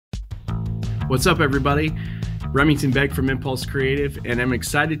What's up, everybody? Remington Begg from Impulse Creative, and I'm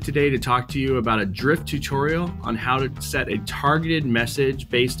excited today to talk to you about a drift tutorial on how to set a targeted message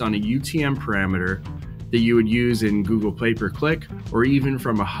based on a UTM parameter that you would use in Google Pay-Per-Click or even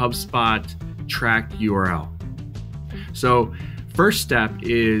from a HubSpot tracked URL. So first step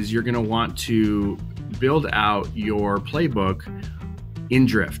is you're going to want to build out your playbook in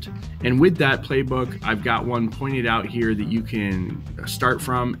Drift. And with that playbook, I've got one pointed out here that you can start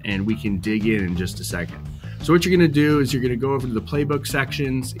from, and we can dig in just a second. So what you're going to do is you're going to go over to the playbook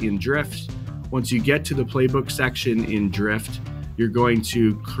sections in Drift. Once you get to the playbook section in Drift, you're going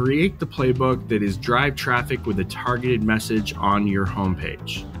to create the playbook that is drive traffic with a targeted message on your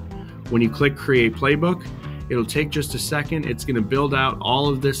homepage. When you click Create Playbook, it'll take just a second. It's going to build out all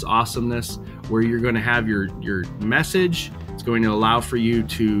of this awesomeness where you're going to have your message. It's going to allow for you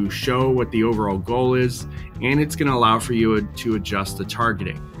to show what the overall goal is, and it's going to allow for you to adjust the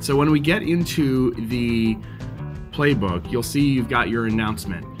targeting. So when we get into the playbook, you'll see you've got your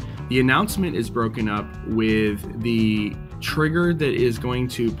announcement. The announcement is broken up with the trigger that is going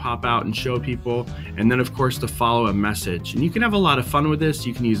to pop out and show people, and then of course to follow a message. And you can have a lot of fun with this.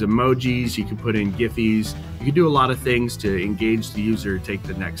 You can use emojis, you can put in GIFs, you can do a lot of things to engage the user to take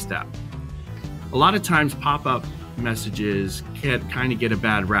the next step. A lot of times pop-up messages can kind of get a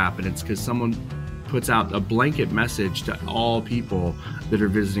bad rap, and it's because someone puts out a blanket message to all people that are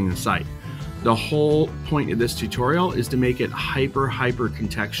visiting the site. The whole point of this tutorial is to make it hyper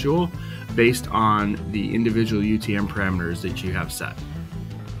contextual based on the individual UTM parameters that you have set.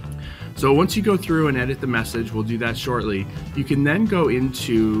 So once you go through and edit the message, we'll do that shortly, you can then go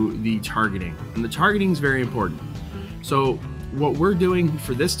into the targeting, and the targeting is very important. So what we're doing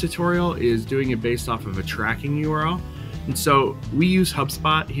for this tutorial is doing it based off of a tracking URL. And so we use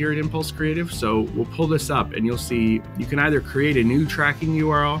HubSpot here at Impulse Creative. So we'll pull this up and you'll see you can either create a new tracking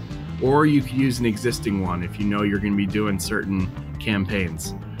URL or you can use an existing one if you know you're going to be doing certain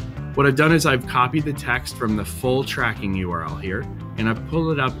campaigns. What I've done is I've copied the text from the full tracking URL here and I've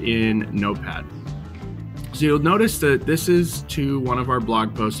pulled it up in Notepad. So you'll notice that this is to one of our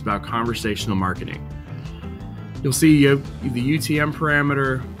blog posts about conversational marketing. You'll see you have the UTM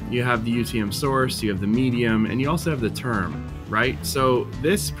parameter, you have the UTM source, you have the medium, and you also have the term, right? So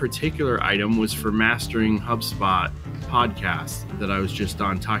this particular item was for Mastering HubSpot podcast that I was just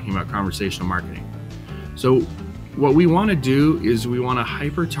on talking about conversational marketing. So what we want to do is we want to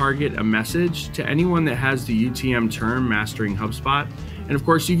hyper target a message to anyone that has the UTM term Mastering HubSpot. And of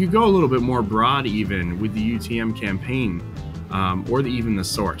course, you could go a little bit more broad even with the UTM campaign or even the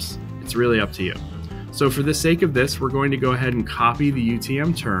source. It's really up to you. So for the sake of this, we're going to go ahead and copy the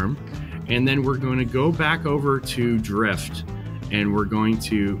UTM term, and then we're going to go back over to Drift, and we're going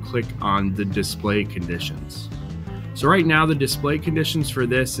to click on the display conditions. So right now, the display conditions for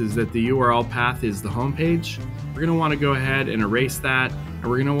this is that the URL path is the home page. We're going to want to go ahead and erase that, and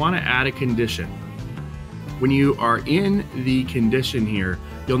we're going to want to add a condition. When you are in the condition here,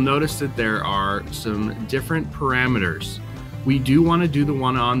 you'll notice that there are some different parameters. We do want to do the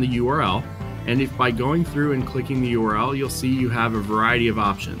one on the URL. And if by going through and clicking the URL, you'll see you have a variety of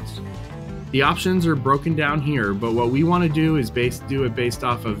options. The options are broken down here, but what we want to do is do it based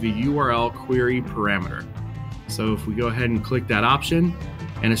off of the URL query parameter. So if we go ahead and click that option,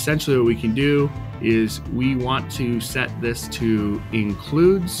 and essentially what we can do is we want to set this to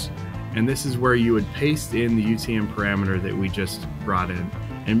includes, and this is where you would paste in the UTM parameter that we just brought in,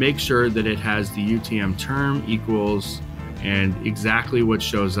 and make sure that it has the UTM term equals and exactly what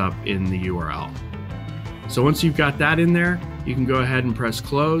shows up in the URL. So once you've got that in there, you can go ahead and press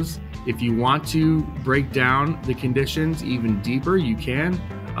close. If you want to break down the conditions even deeper, you can,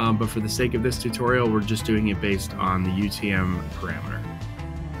 but for the sake of this tutorial, we're just doing it based on the UTM parameter.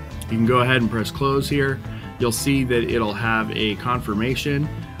 You can go ahead and press close here. You'll see that it'll have a confirmation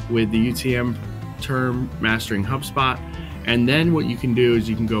with the UTM term Mastering HubSpot. And then what you can do is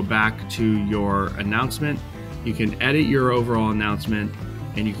you can go back to your announcement. You can edit your overall announcement,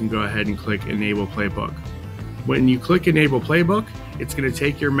 and you can go ahead and click Enable Playbook. When you click Enable Playbook, it's going to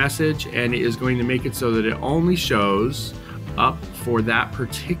take your message and it is going to make it so that it only shows up for that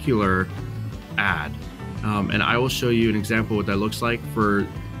particular ad. And I will show you an example of what that looks like. For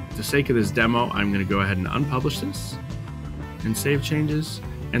the sake of this demo, I'm going to go ahead and unpublish this and save changes.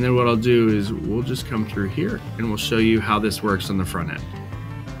 And then what I'll do is we'll just come through here and we'll show you how this works on the front end.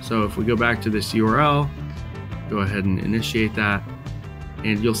 So if we go back to this URL, go ahead and initiate that,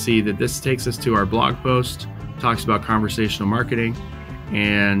 and you'll see that this takes us to our blog post, talks about conversational marketing,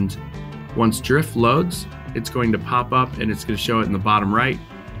 and once Drift loads, it's going to pop up and it's going to show it in the bottom right,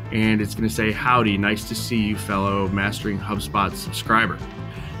 and it's going to say, howdy, nice to see you, fellow Mastering HubSpot subscriber.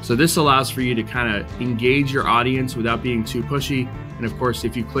 So this allows for you to kind of engage your audience without being too pushy. And of course,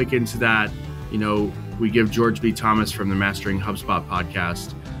 if you click into that, we give George B. Thomas from the Mastering HubSpot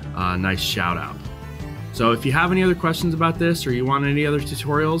podcast a nice shout out. So if you have any other questions about this, or you want any other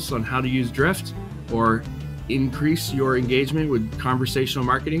tutorials on how to use Drift or increase your engagement with conversational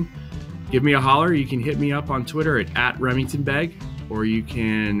marketing, give me a holler. You can hit me up on Twitter at @RemingtonBeg, or you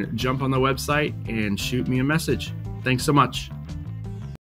can jump on the website and shoot me a message. Thanks so much.